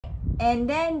And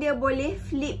then dia boleh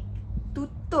flip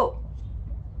tutup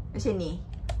macam ni.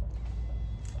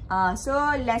 So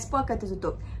lens pun akan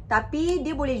tertutup. Tapi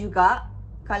dia boleh juga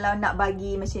kalau nak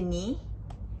bagi macam ni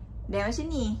dan macam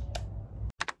ni.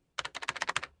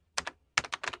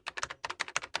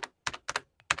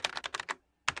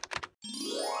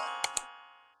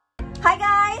 Hi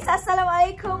guys,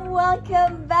 Assalamualaikum.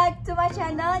 Welcome back to my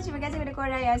channel. Terima kasih kepada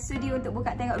korang yang sudi untuk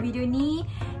buka tengok video ni.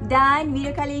 Dan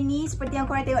video kali ni seperti yang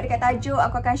korang tengok dekat tajuk,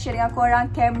 aku akan share dengan korang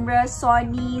kamera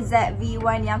Sony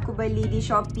ZV1 yang aku beli di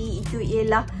Shopee. Itu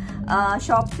ialah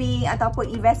shopping ataupun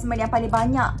investment yang paling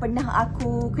banyak pernah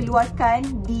aku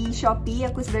keluarkan di Shopee.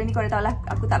 Aku sebenarnya korang tahu lah,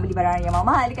 aku tak beli barang yang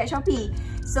mahal-mahal dekat Shopee.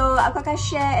 So aku akan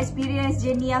share experience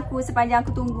journey aku sepanjang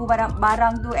aku tunggu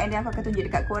barang tu, and then aku akan tunjuk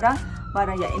dekat korang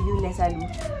barang yang ambulance selalu.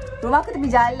 Rumah aku tepi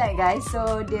jalan guys, so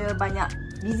dia banyak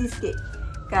busy sikit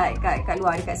kat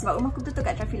luar dekat, sebab rumah aku tutup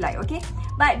kat traffic light, okay?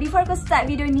 But before aku start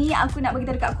video ni, aku nak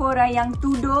beritahu dekat korang yang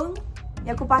tudung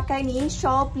yang aku pakai ni,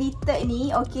 shawl pleated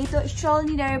ni, okay? So shawl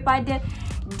ni daripada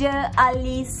The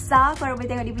Alisa. Korang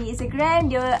boleh tengok dia punya Instagram.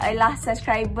 Dia adalah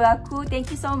subscriber aku.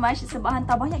 Thank you so much sebab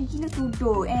hantar banyak gila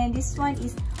tudung. And this one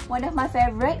is one of my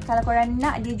favourite. Kalau korang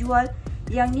nak, dia jual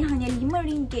yang ni hanya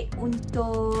RM5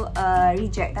 untuk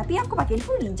reject. Tapi aku pakai ni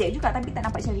pun reject juga, tapi tak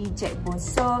nampak macam reject pun.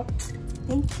 So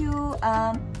thank you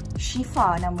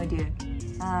Shifa nama dia.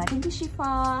 Thank you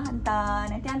Shifa,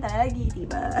 hantar. Nanti hantar lagi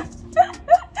tiba.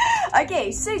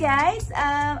 Okay, so guys,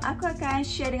 aku akan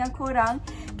share dengan korang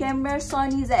kamera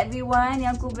Sony ZV1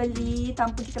 yang aku beli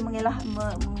tanpa kita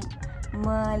melengahkan.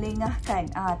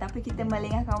 Tanpa kita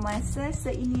melengahkan masa. So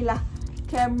inilah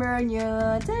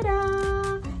kameranya. Tada!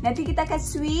 Nanti kita akan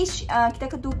switch, kita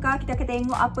akan tukar, kita akan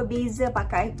tengok apa beza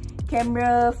pakai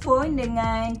kamera phone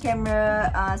dengan kamera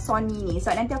Sony ni.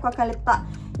 So nanti aku akan letak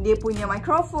dia punya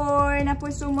microphone apa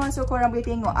semua, so korang boleh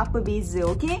tengok apa beza,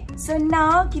 okay? So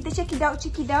now kita check it out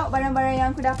barang-barang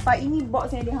yang aku dapat. Ini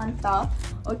box yang dia hantar,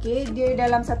 okay? Dia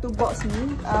dalam satu box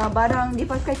ni, barang dia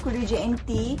pakai kurir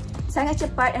JNT. Sangat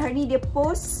cepat, hari ni dia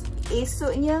post,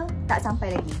 esoknya tak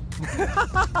sampai lagi.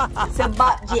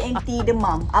 Sebab JNT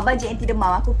demam. Abang JNT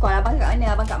demam, aku call, abang kat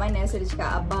mana? Abang kat mana? So dia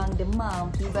cakap abang demam,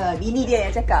 tiba. Bini dia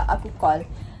yang cakap, aku call.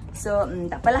 So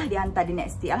tak apalah, dia hantar the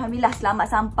next day. Alhamdulillah selamat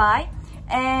sampai.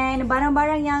 And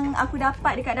barang-barang yang aku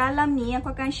dapat dekat dalam ni,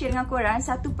 aku akan share dengan korang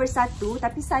satu persatu.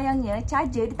 Tapi sayangnya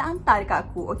charger dia tak hantar dekat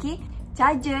aku, okay?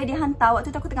 Charger dia hantar waktu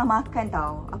tu aku tengah makan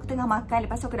tau. Aku tengah makan,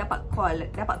 lepas tu aku dapat call.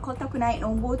 Dapat call tu aku naik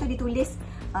nombor tu ditulis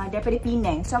daripada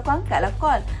Penang. So aku angkat lah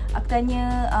call. Aku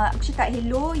tanya, aku cakap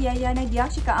hello Yaya Nadia.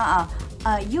 Aku cakap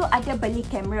you ada beli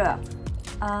kamera?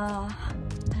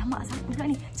 Alamak, siapa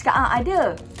pula ni? Cakap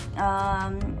ada.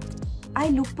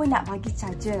 I lupa nak bagi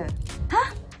charger.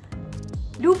 Hah?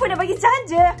 Lupa nak bagi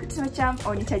charger? Aku tu macam,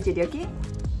 oh ni charger dia, okay?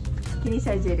 Ini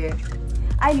charger dia.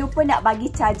 I lupa nak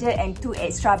bagi charger and 2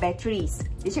 extra batteries.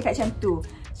 Dia cakap macam tu.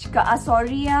 Cakap,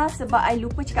 sorry sebab I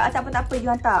lupa. Cakap, tak apa,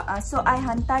 you hantar. So I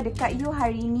hantar dekat you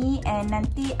hari ni, and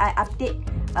nanti I update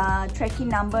tracking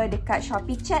number dekat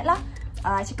Shopee chat lah.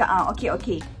 Cakap,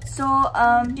 okay. So,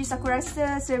 just aku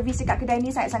rasa servis dekat kedai ni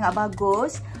sangat-sangat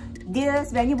bagus. Dia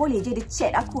sebenarnya boleh je dia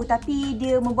chat aku, tapi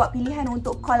dia membuat pilihan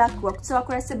untuk call aku. So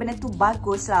aku rasa benda tu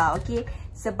bagus lah, okay?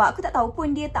 Sebab aku tak tahu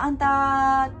pun dia tak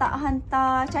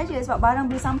hantar charger sebab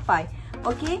barang boleh sampai,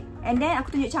 okay? And then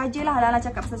aku tunjuk charger lah, Lala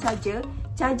cakap pasal charger.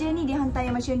 Charger ni dia hantar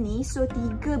yang macam ni, so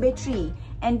 3 bateri.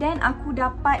 And then aku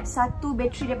dapat 1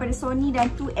 bateri daripada Sony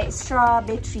dan 2 extra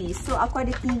bateri. So aku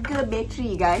ada 3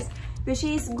 bateri guys, which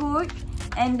is good.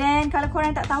 And then kalau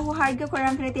korang tak tahu harga,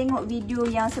 korang kena tengok video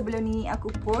yang sebelum ni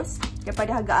aku post,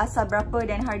 daripada harga asal berapa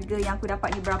dan harga yang aku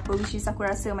dapat ni berapa, which is aku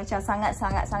rasa macam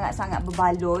sangat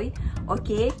berbaloi,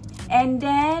 okay? And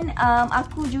then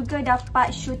aku juga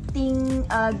dapat shooting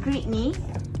grid ni,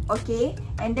 okay?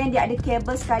 And then dia ada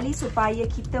kabel sekali supaya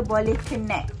kita boleh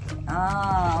connect.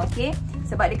 Okay?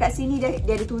 Sebab dekat sini dia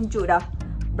ada tunjuk dah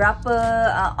berapa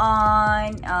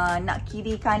on, nak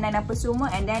kiri kanan apa semua.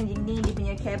 And then ini dia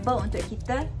punya kabel untuk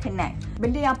kita connect.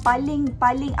 Benda yang paling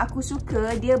aku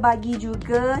suka, dia bagi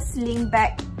juga sling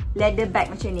bag, leather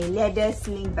bag macam ni, leather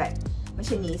sling bag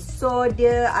macam ni. So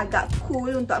dia agak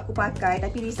cool untuk aku pakai,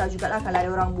 tapi risau jugalah kalau ada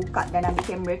orang buka dan ambil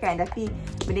kamera kan. Tapi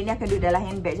benda ni akan duduk dalam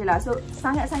handbag je lah. So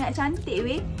sangat-sangat cantik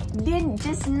weh. Dia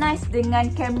just nice dengan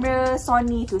kamera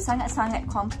Sony tu, sangat-sangat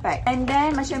compact. And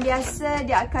then macam biasa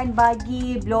dia akan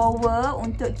bagi blower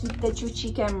untuk kita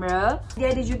cuci kamera.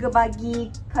 Dia ada juga bagi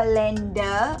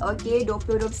kalender, okay,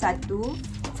 2021.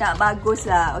 Sangat bagus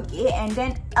lah, okay. And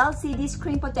then LCD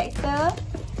screen protector.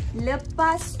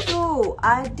 Lepas tu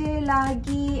ada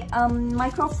lagi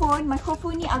mikrofon.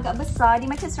 Mikrofon ni agak besar,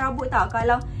 dia macam serabut tau.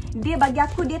 Kalau dia bagi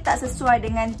aku dia tak sesuai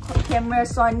dengan kamera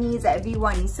Sony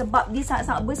ZV1 ni sebab dia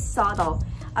sangat-sangat besar tau.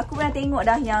 Aku pernah tengok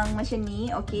dah yang macam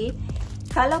ni, okay.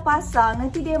 Kalau pasang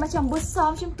nanti dia macam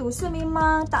besar macam tu, so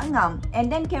memang tak ngam.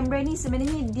 And then kamera ni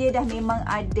sebenarnya dia dah memang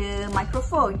ada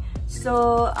mikrofon,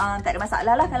 so tak ada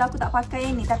masalah lah kalau aku tak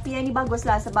pakai yang ni. Tapi yang ni bagus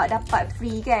lah sebab dapat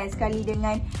free kan sekali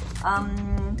dengan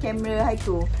kamera hari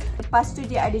tu. Lepas tu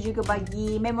dia ada juga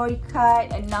bagi memory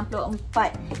card 64GB.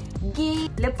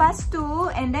 Lepas tu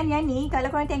and then yang ni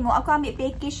kalau korang tengok aku ambil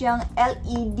package yang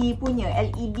LED punya.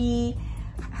 LED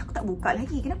aku tak buka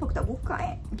lagi. Kenapa aku tak buka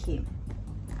okay.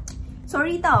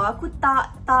 Sorry tau, aku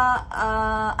tak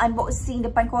unboxing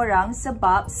depan korang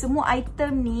sebab semua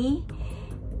item ni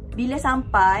bila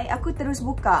sampai aku terus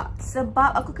buka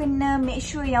sebab aku kena make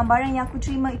sure yang barang yang aku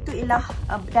terima itu ialah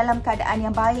dalam keadaan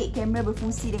yang baik, kamera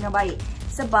berfungsi dengan baik.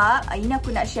 Sebab ini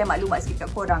aku nak share maklumat sikit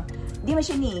kat korang. Dia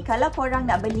macam ni, kalau korang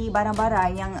nak beli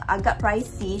barang-barang yang agak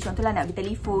pricey, contohlah nak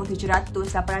beli telefon 700,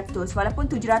 800, walaupun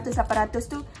 700, 800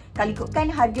 tu kalau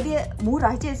ikutkan harga dia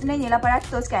murah je sebenarnya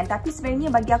 800 kan. Tapi sebenarnya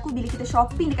bagi aku bila kita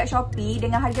shopping dekat Shopee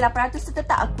dengan harga 800 tu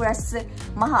tetap aku rasa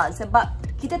mahal sebab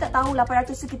kita tak tahu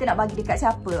 800 tu kita nak bagi dekat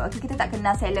siapa. Okay, kita tak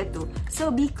kenal seller tu.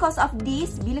 So because of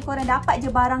this, bila korang dapat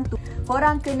je barang tu,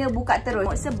 korang kena buka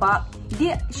terus sebab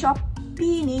dia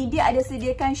Shopee ni dia ada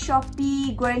sediakan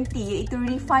Shopee guarantee iaitu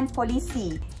refund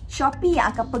policy. Shopee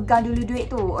yang akan pegang dulu duit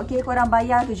tu. Okay, korang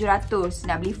bayar 700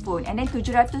 nak beli phone and then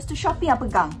 700 tu Shopee yang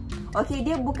pegang. Okay,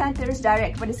 dia bukan terus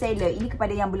direct kepada seller. Ini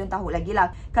kepada yang belum tahu lagi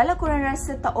lah. Kalau korang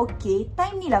rasa tak okay,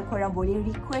 time ni lah korang boleh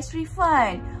request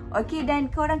refund. Okay,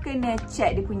 dan korang kena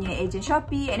check dia punya agent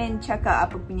Shopee and then cakap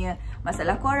apa punya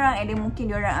masalah korang and then mungkin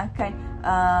diorang akan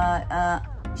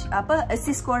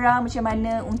assist korang macam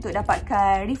mana untuk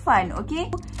dapatkan refund. Okay,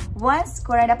 once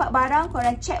korang dapat barang,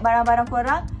 korang check barang-barang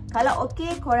korang. Kalau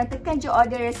okay, korang tekan je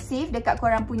order receive dekat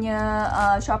korang punya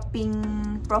shopping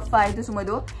profile tu semua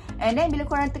tu. And then bila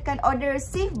korang tekan order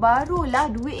receive, barulah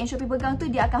duit yang Shopee pegang tu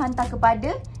dia akan hantar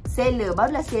kepada seller.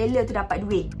 Barulah seller tu dapat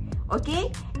duit.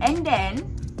 Okay, and then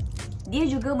dia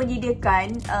juga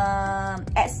menyediakan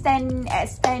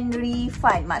extend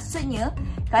refund. Maksudnya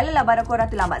kalau lah barang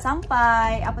korang tu lambat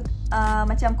sampai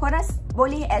macam korang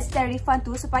boleh extend refund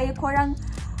tu supaya korang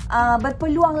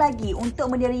berpeluang lagi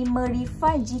untuk menerima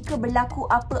refund jika berlaku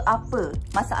apa-apa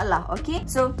masalah. Okay,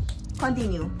 so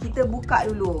continue. Kita buka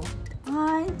dulu.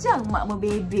 Panjang mak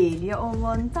membebel. Ya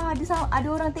Allah, entah ada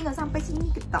orang tengok sampai sini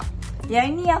ke tak. Yang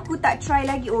ni aku tak try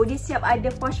lagi. Oh, dia siap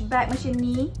ada pouch bag macam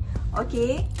ni.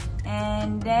 Okay,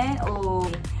 and then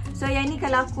so yang ni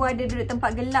kalau aku ada duduk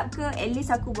tempat gelap ke, at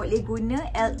least aku boleh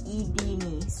guna LED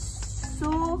ni.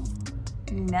 So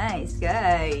nice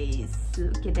guys.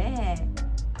 Look at that.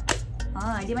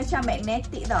 Dia macam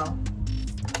magnetic tau.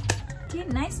 Okay,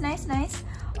 nice.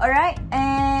 Alright,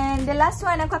 and the last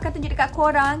one aku akan tunjuk dekat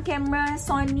korang kamera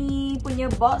Sony punya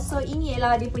box. So ini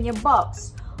ialah dia punya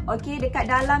box. Okay, dekat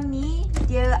dalam ni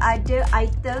dia ada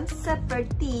item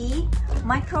seperti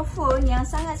mikrofon yang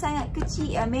sangat-sangat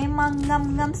kecil. Memang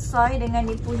ngam-ngam sesuai dengan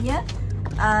dia punya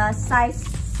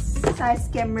size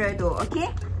kamera tu. Okay,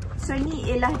 so ni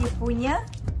ialah dia punya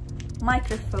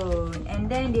mikrofon. And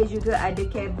then dia juga ada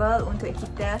kabel untuk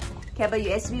kita,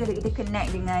 kabel USB untuk kita connect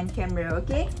dengan kamera.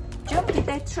 Okay, jom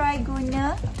kita try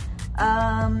guna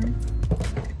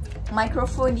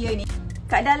mikrofon dia ni.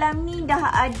 Kat dalam ni dah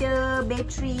ada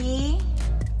bateri.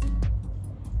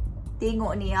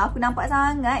 Tengok ni, aku nampak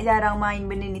sangat jarang main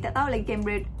benda ni. Tak tahu lagi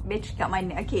kamera bateri kat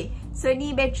mana. Okay, so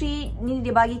ni bateri, ni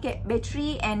dia bagi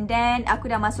bateri and then aku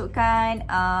dah masukkan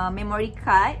memory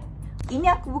card.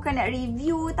 Ini aku bukan nak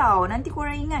review tau. Nanti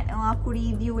korang ingat aku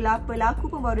review lah apalah.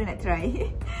 Aku pun baru nak try.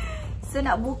 So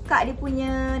nak buka dia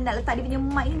punya, nak letak dia punya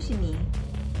mic ni macam ni.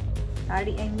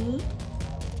 Tarik yang ni.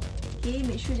 Okay,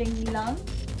 make sure jangan hilang.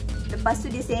 Lepas tu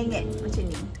dia sengit macam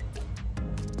ni.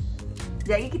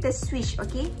 Sekejap lagi kita switch,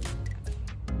 okay.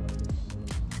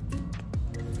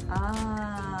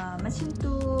 Macam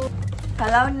tu.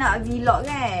 Kalau nak vlog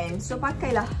kan, so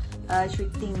pakailah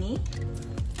shooting ni.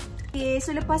 Okay,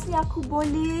 so lepas ni aku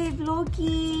boleh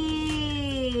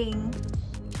vlogging.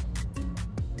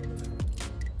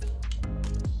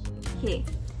 Okay,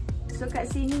 so kat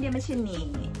sini dia macam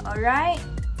ni. Alright,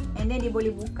 and then dia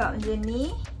boleh buka macam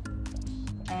ni.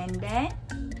 And then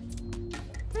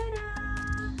tada.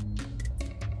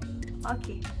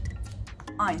 Okay,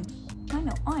 on.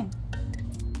 Mana on?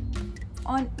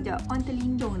 On, sekejap, on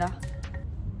terlindung dah.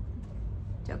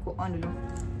 Sekejap aku on dulu.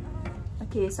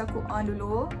 Okay, so aku on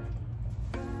dulu.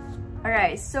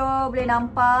 Alright, so boleh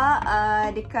nampak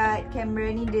dekat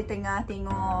kamera ni dia tengah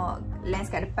tengok lens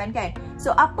kat depan kan.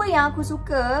 So apa yang aku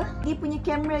suka, dia punya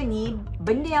kamera ni,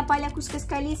 benda yang paling aku suka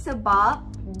sekali sebab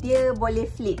dia boleh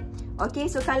flip. Okay,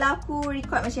 so kalau aku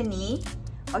record macam ni,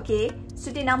 okay,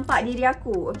 so dia nampak diri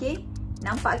aku, okay.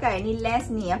 Nampak kan? Ni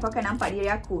lens ni, aku akan nampak diri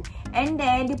aku. And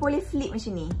then, dia boleh flip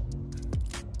macam ni.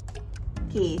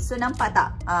 Okay, so nampak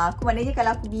tak? Aku maknanya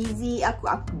kalau aku busy, aku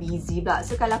busy pula.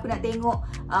 So, kalau aku nak tengok,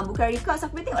 bukan record, so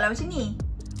aku boleh tengok lah macam ni.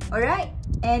 Alright?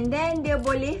 And then, dia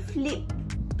boleh flip,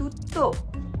 tutup.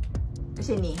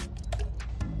 Macam ni.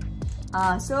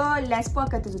 So, lens pun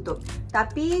akan tertutup.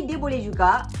 Tapi, dia boleh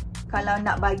juga, kalau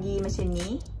nak bagi macam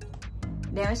ni,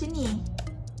 dan macam ni.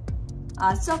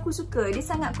 So, aku suka. Dia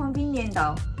sangat convenient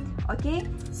tau. Okay,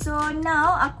 so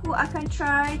now aku akan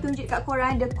try tunjuk kat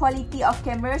korang the quality of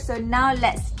camera. So now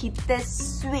let's kita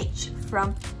switch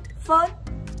from phone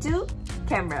to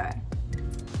camera.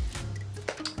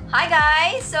 Hi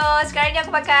guys, so sekarang ni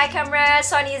aku pakai kamera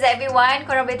Sony ZV1.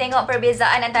 Korang boleh tengok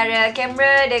perbezaan antara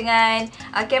kamera dengan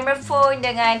kamera phone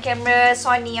dengan kamera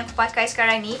Sony yang aku pakai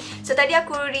sekarang ni. So tadi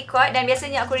aku record dan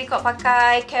biasanya aku record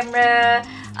pakai kamera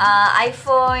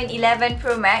iPhone 11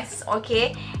 Pro Max,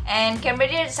 okay. And kamera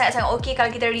dia sangat-sangat okay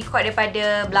kalau kita record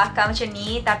daripada belakang macam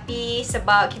ni. Tapi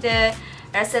sebab kita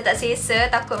rasa tak selesa,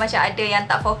 takut macam ada yang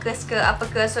tak fokus ke apa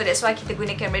ke, so that's why kita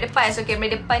guna kamera depan. So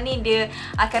kamera depan ni dia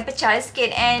akan pecah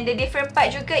sikit. And the different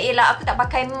part juga ialah aku tak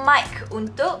pakai mic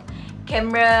untuk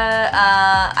kamera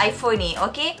iPhone ni,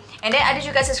 okay. And then ada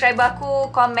juga subscriber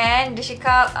aku komen, dia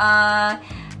cakap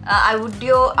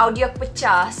audio aku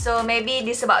pecah. So maybe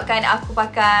disebabkan aku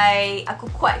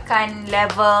kuatkan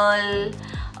level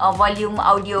volume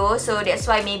audio, so that's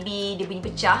why maybe dia bunyi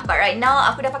pecah. But right now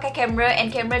aku dah pakai kamera,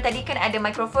 and kamera tadi kan ada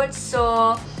mikrofon.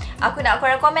 So aku nak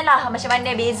korang komen lah macam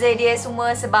mana beza dia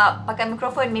semua. Sebab pakai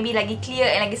mikrofon maybe lagi clear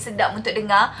and lagi sedap untuk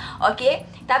dengar, okay.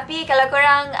 Tapi kalau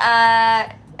korang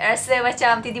rasa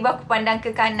macam tiba-tiba aku pandang ke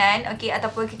kanan, okay,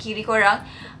 ataupun ke kiri korang,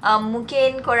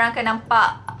 mungkin korang akan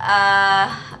nampak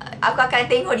aku akan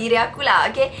tengok diri aku lah,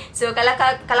 okay. So kalau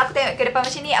aku tengok ke depan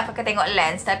macam ni, aku akan tengok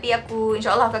lens. Tapi aku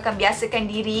insyaAllah aku akan biasakan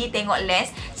diri tengok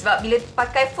lens. Sebab bila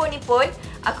pakai phone ni pun,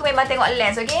 aku memang tengok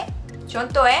lens, okay.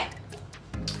 Contoh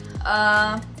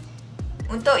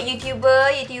untuk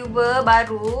YouTuber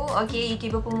baru, okay,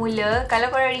 YouTuber pemula, kalau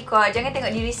korang record, jangan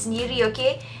tengok diri sendiri,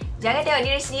 okay. Jangan tengok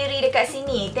diri sendiri dekat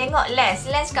sini. Tengok lens.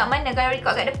 Lens kat mana kalau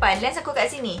record kat depan? Lens aku kat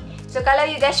sini. So kalau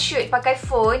you guys shoot pakai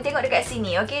phone, tengok dekat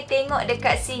sini, okay. Tengok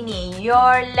dekat sini,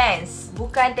 your lens.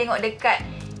 Bukan tengok dekat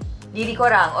diri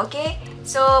korang, okay.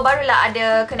 So barulah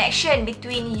ada connection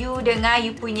between you dengan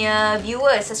you punya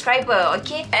viewer, subscriber,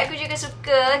 okay. Aku juga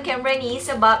suka kamera ni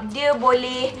sebab dia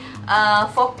boleh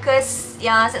fokus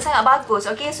yang sangat bagus,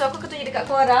 okay. So aku akan tunjuk dekat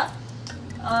korang.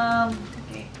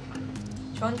 Okay.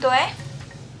 Contoh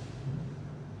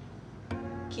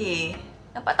okay.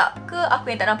 Nampak tak? Ke aku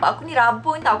yang tak nampak? Aku ni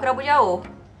rabun tau. Aku rabun jauh.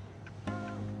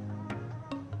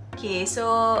 Okay,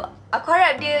 so aku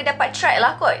harap dia dapat track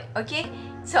lah kot. Okay,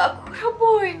 so aku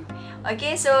rabun.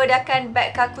 Okay, so dia akan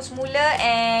back ke aku semula.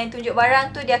 And tunjuk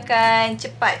barang tu dia akan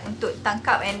cepat untuk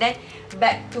tangkap. And then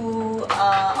back to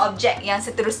objek yang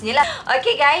seterusnya lah.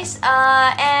 Okay guys,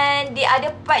 and the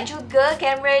other part juga,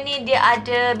 kamera ni dia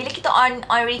ada, bila kita on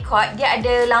record, dia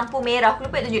ada lampu merah. Aku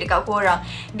lupa tunjuk dekat korang.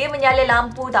 Dia menyala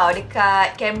lampu tau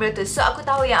dekat kamera tu. So aku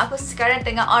tahu yang aku sekarang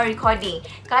tengah on recording.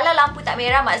 Kalau lampu tak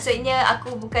merah, maksudnya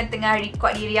aku bukan tengah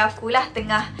record diri aku lah,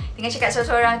 tengah cakap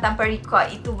seorang-seorang tanpa record.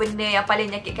 Itu benda yang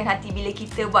paling menyakitkan hati bila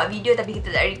kita buat video tapi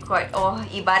kita tak record. Oh,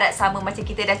 ibarat sama macam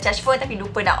kita dah charge phone tapi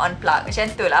lupa nak on plug. Macam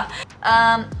tu lah.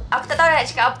 Aku tak tahu nak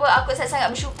cakap apa. Aku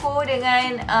sangat bersyukur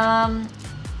dengan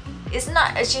it's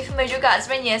not achievement juga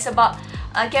sebenarnya. Sebab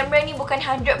kamera ni bukan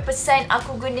 100%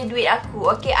 aku guna duit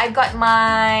aku. Okay, I got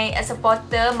my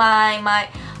supporter,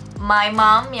 my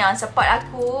mom yang support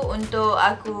aku untuk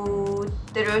aku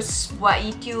terus buat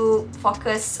YouTube,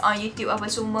 fokus on YouTube apa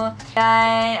semua.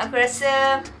 Dan aku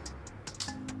rasa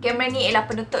kamera ni ialah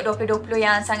penutup 2020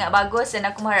 yang sangat bagus. Dan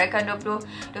aku mengharapkan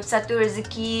 2021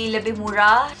 rezeki lebih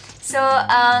murah. So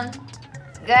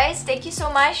guys, thank you so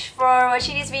much for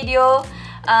watching this video.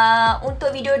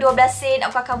 Untuk video 12 sen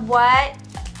aku akan buat.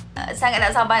 Sangat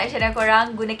tak sabar nak share dengan korang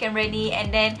guna kamera ni. And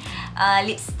then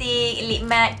lipstick, lip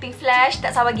matte, pink flash,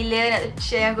 tak sabar gila nak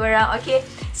share dengan korang. Okay,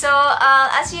 so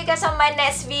I'll see you guys on my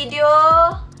next video.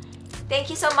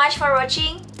 Thank you so much for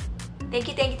watching. Thank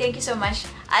you so much.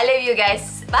 I love you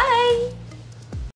guys. Bye.